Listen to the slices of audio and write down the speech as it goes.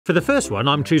For the first one,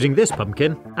 I'm choosing this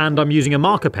pumpkin, and I'm using a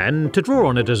marker pen to draw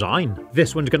on a design.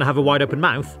 This one's going to have a wide open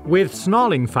mouth with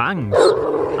snarling fangs.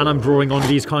 And I'm drawing on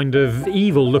these kind of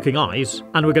evil looking eyes,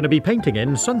 and we're going to be painting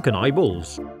in sunken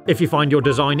eyeballs. If you find your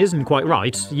design isn't quite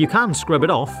right, you can scrub it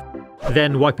off,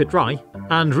 then wipe it dry,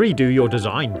 and redo your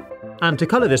design. And to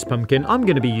colour this pumpkin, I'm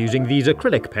going to be using these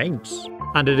acrylic paints.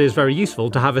 And it is very useful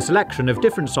to have a selection of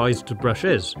different sized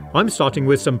brushes. I'm starting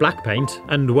with some black paint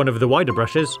and one of the wider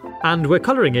brushes, and we're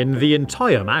colouring in the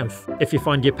entire mouth. If you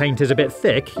find your paint is a bit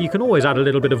thick, you can always add a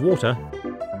little bit of water.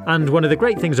 And one of the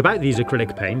great things about these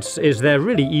acrylic paints is they're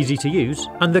really easy to use,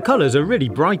 and the colours are really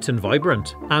bright and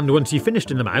vibrant. And once you've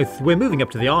finished in the mouth, we're moving up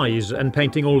to the eyes and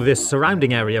painting all this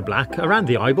surrounding area black around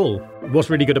the eyeball. What's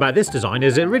really good about this design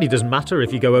is it really doesn't matter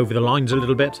if you go over the lines a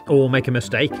little bit or make a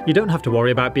mistake. You don't have to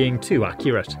worry about being too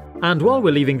accurate. And while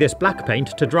we're leaving this black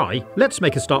paint to dry, let's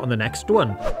make a start on the next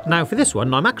one. Now for this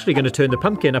one, I'm actually going to turn the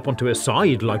pumpkin up onto its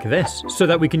side like this, so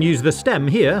that we can use the stem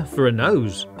here for a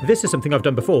nose. This is something I've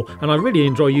done before, and I really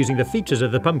enjoy using the features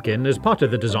of the pumpkin as part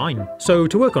of the design. So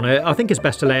to work on it, I think it's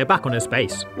best to lay it back on its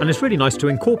base. And it's really nice to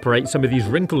incorporate some of these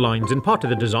wrinkle lines in part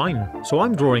of the design. So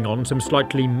I'm drawing on some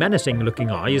slightly menacing looking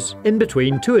eyes in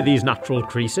between two of these natural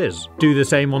creases. Do the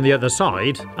same on the other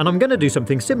side, and I'm going to do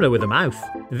something similar with the mouth.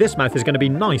 This mouth is going to be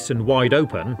nice and wide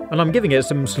open, and I'm giving it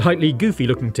some slightly goofy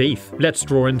looking teeth. Let's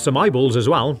draw in some eyeballs as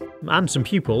well, and some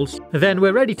pupils. Then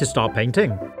we're ready to start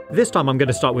painting. This time I'm going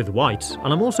to start with white,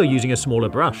 and I'm also using a smaller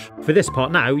brush. For this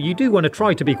part now, you do want to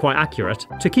try to be quite accurate,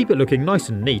 to keep it looking nice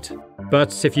and neat.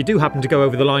 But if you do happen to go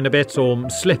over the line a bit, or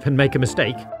slip and make a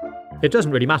mistake, it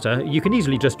doesn't really matter, you can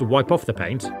easily just wipe off the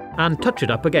paint, and touch it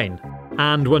up again.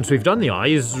 And once we've done the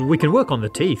eyes, we can work on the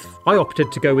teeth. I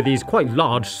opted to go with these quite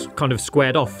large, kind of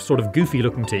squared off, sort of goofy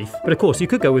looking teeth. But of course you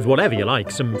could go with whatever you like,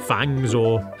 some fangs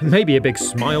or maybe a big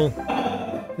smile.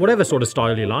 Whatever sort of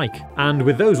style you like. And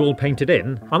with those all painted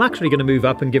in, I'm actually going to move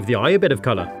up and give the eye a bit of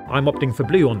colour. I'm opting for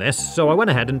blue on this, so I went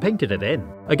ahead and painted it in.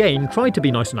 Again, try to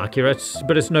be nice and accurate,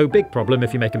 but it's no big problem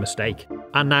if you make a mistake.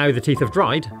 And now the teeth have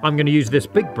dried, I'm going to use this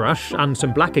big brush and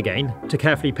some black again to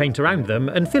carefully paint around them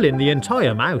and fill in the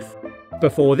entire mouth.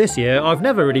 Before this year, I've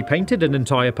never really painted an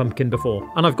entire pumpkin before,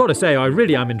 and I've got to say I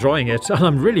really am enjoying it, and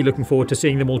I'm really looking forward to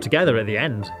seeing them all together at the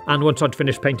end. And once I'd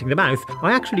finished painting the mouth,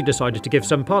 I actually decided to give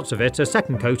some parts of it a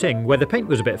second coating where the paint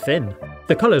was a bit thin.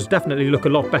 The colours definitely look a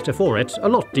lot better for it, a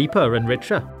lot deeper and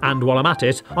richer. And while I'm at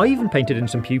it, I even painted in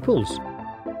some pupils.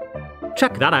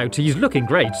 Check that out, he's looking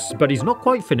great, but he's not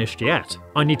quite finished yet.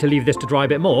 I need to leave this to dry a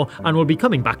bit more, and we'll be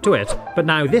coming back to it. But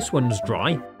now this one's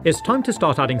dry, it's time to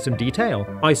start adding some detail.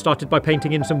 I started by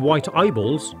painting in some white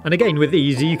eyeballs, and again with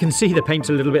these you can see the paint's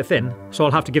a little bit thin, so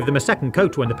I'll have to give them a second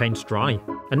coat when the paint's dry.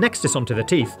 And next is onto the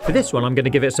teeth. For this one I'm going to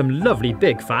give it some lovely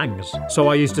big fangs. So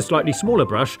I used a slightly smaller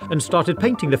brush and started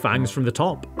painting the fangs from the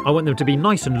top. I want them to be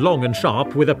nice and long and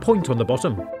sharp with a point on the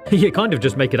bottom. You kind of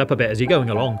just make it up a bit as you're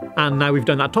going along. And now we've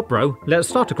done that top row, let's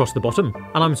start across the bottom.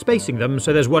 And I'm spacing them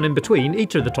so there's one in between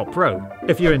each of the top row.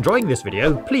 If you're enjoying this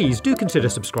video, please do consider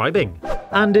subscribing.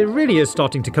 And it really is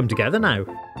starting to come together now.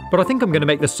 But I think I'm going to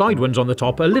make the side ones on the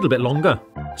top a little bit longer.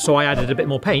 So I added a bit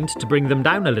more paint to bring them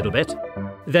down a little bit.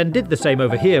 Then did the same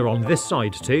over here on this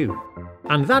side too.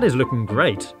 And that is looking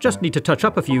great. Just need to touch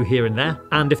up a few here and there.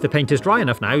 And if the paint is dry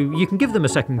enough now, you can give them a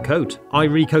second coat. I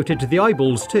recoated the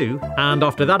eyeballs too, and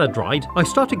after that had dried, I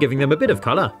started giving them a bit of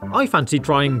colour. I fancied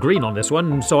trying green on this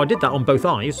one, so I did that on both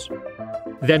eyes.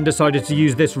 Then decided to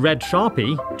use this red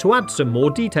Sharpie to add some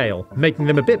more detail, making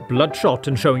them a bit bloodshot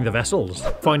and showing the vessels.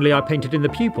 Finally I painted in the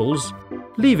pupils,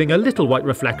 leaving a little white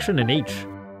reflection in each.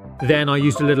 Then I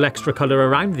used a little extra colour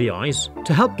around the eyes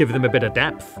to help give them a bit of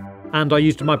depth. And I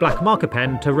used my black marker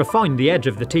pen to refine the edge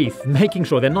of the teeth, making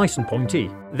sure they're nice and pointy.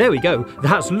 There we go,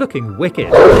 that's looking wicked.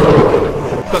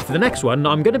 But for the next one,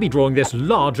 I'm going to be drawing this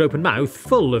large open mouth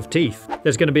full of teeth.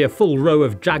 There's going to be a full row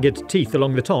of jagged teeth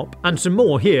along the top, and some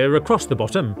more here across the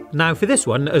bottom. Now for this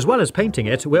one, as well as painting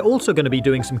it, we're also going to be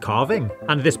doing some carving.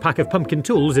 And this pack of pumpkin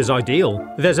tools is ideal.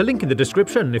 There's a link in the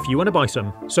description if you want to buy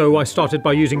some. So I started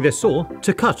by using this saw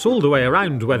to cut all the way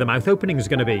around where the mouth opening is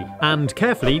going to be. And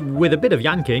carefully, with a bit of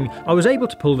yanking, I was able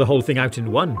to pull the whole thing out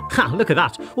in one. Ha, look at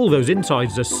that, all those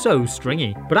insides are so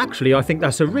stringy. But actually I think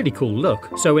that's a really cool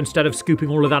look. So instead of scooping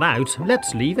all all of that out,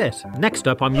 let's leave it. Next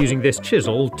up, I'm using this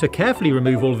chisel to carefully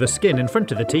remove all of the skin in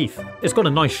front of the teeth. It's got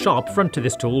a nice sharp front to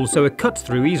this tool, so it cuts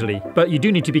through easily. But you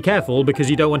do need to be careful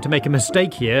because you don't want to make a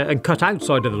mistake here and cut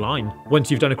outside of the line. Once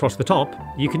you've done across the top,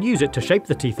 you can use it to shape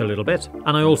the teeth a little bit.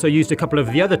 And I also used a couple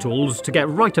of the other tools to get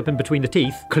right up in between the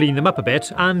teeth, clean them up a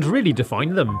bit, and really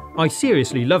define them. I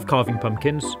seriously love carving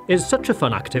pumpkins. It's such a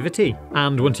fun activity.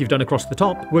 And once you've done across the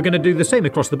top, we're going to do the same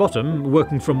across the bottom,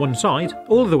 working from one side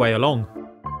all the way along.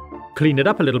 Clean it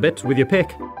up a little bit with your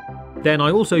pick. Then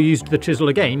I also used the chisel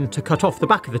again to cut off the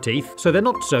back of the teeth so they're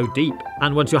not so deep.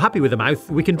 And once you're happy with the mouth,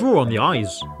 we can draw on the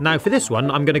eyes. Now for this one,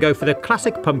 I'm going to go for the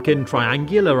classic pumpkin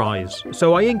triangular eyes.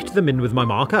 So I inked them in with my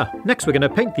marker. Next we're going to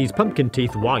paint these pumpkin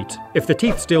teeth white. If the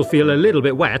teeth still feel a little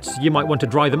bit wet, you might want to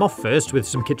dry them off first with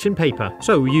some kitchen paper.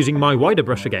 So using my wider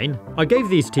brush again, I gave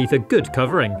these teeth a good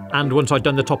covering. And once I'd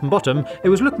done the top and bottom, it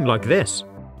was looking like this.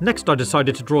 Next I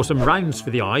decided to draw some rounds for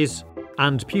the eyes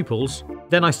and pupils.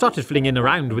 Then I started filling in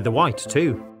around with the white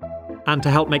too. And to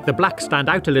help make the black stand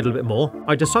out a little bit more,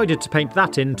 I decided to paint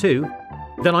that in too.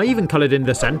 Then I even coloured in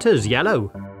the centres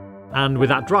yellow. And with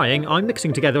that drying, I'm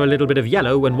mixing together a little bit of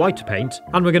yellow and white paint,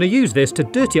 and we're going to use this to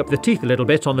dirty up the teeth a little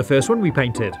bit on the first one we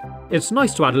painted. It's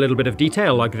nice to add a little bit of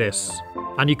detail like this.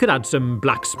 And you could add some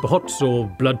black spots or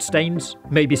blood stains,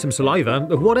 maybe some saliva,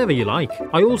 whatever you like.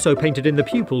 I also painted in the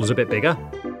pupils a bit bigger,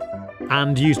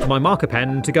 and used my marker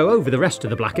pen to go over the rest of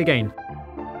the black again.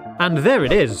 And there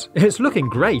it is, it's looking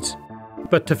great.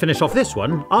 But to finish off this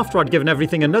one, after I'd given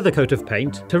everything another coat of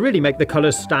paint to really make the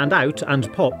colours stand out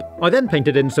and pop, I then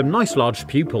painted in some nice large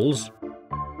pupils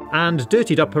and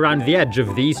dirtied up around the edge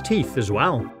of these teeth as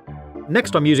well.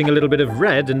 Next I'm using a little bit of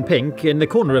red and pink in the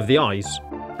corner of the eyes,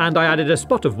 and I added a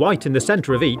spot of white in the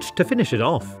centre of each to finish it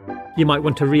off. You might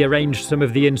want to rearrange some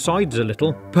of the insides a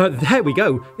little, but there we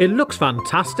go, it looks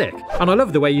fantastic. And I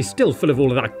love the way he's still full of all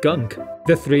of that gunk.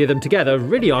 The three of them together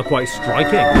really are quite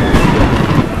striking.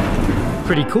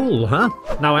 Pretty cool, huh?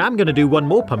 Now I am going to do one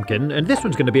more pumpkin, and this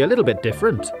one's going to be a little bit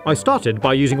different. I started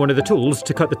by using one of the tools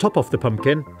to cut the top off the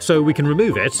pumpkin, so we can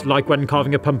remove it, like when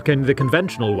carving a pumpkin the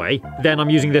conventional way. Then I'm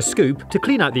using this scoop to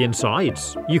clean out the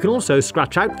insides. You can also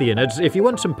scratch out the innards if you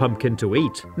want some pumpkin to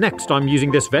eat. Next I'm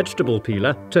using this vegetable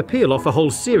peeler to peel off a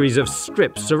whole series of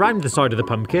strips around the side of the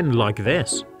pumpkin like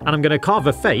this. And I'm going to carve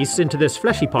a face into this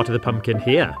fleshy part of the pumpkin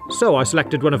here. So I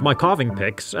selected one of my carving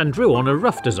picks and drew on a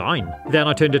rough design. Then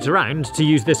I turned it around to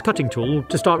use this cutting tool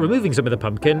to start removing some of the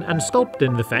pumpkin and sculpt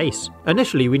in the face.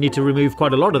 Initially we need to remove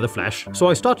quite a lot of the flesh, so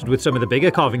I started with some of the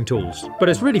bigger carving tools. But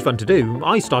it's really fun to do.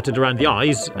 I started around the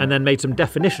eyes and then made some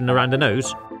definition around the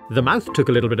nose. The mouth took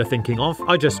a little bit of thinking of.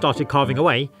 I just started carving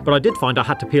away, but I did find I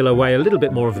had to peel away a little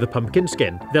bit more of the pumpkin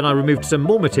skin. Then I removed some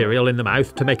more material in the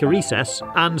mouth to make a recess,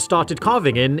 and started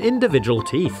carving in individual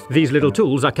teeth. These little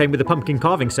tools that came with the pumpkin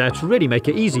carving set really make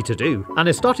it easy to do, and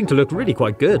it's starting to look really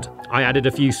quite good. I added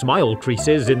a few smile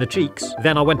creases in the cheeks,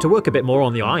 then I went to work a bit more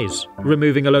on the eyes,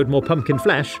 removing a load more pumpkin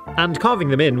flesh, and carving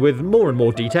them in with more and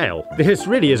more detail. This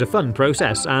really is a fun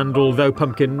process, and although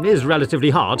pumpkin is relatively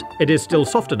hard, it is still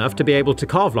soft enough to be able to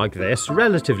carve like this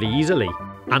relatively easily.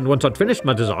 And once I'd finished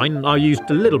my design, I used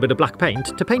a little bit of black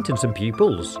paint to paint in some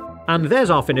pupils. And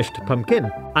there's our finished pumpkin.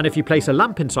 And if you place a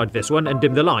lamp inside this one and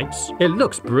dim the lights, it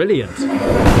looks brilliant.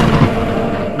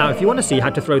 Now if you want to see how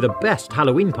to throw the best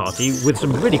Halloween party with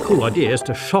some really cool ideas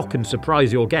to shock and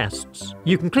surprise your guests,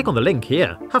 you can click on the link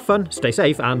here. Have fun, stay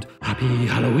safe, and happy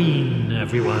Halloween,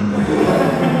 everyone.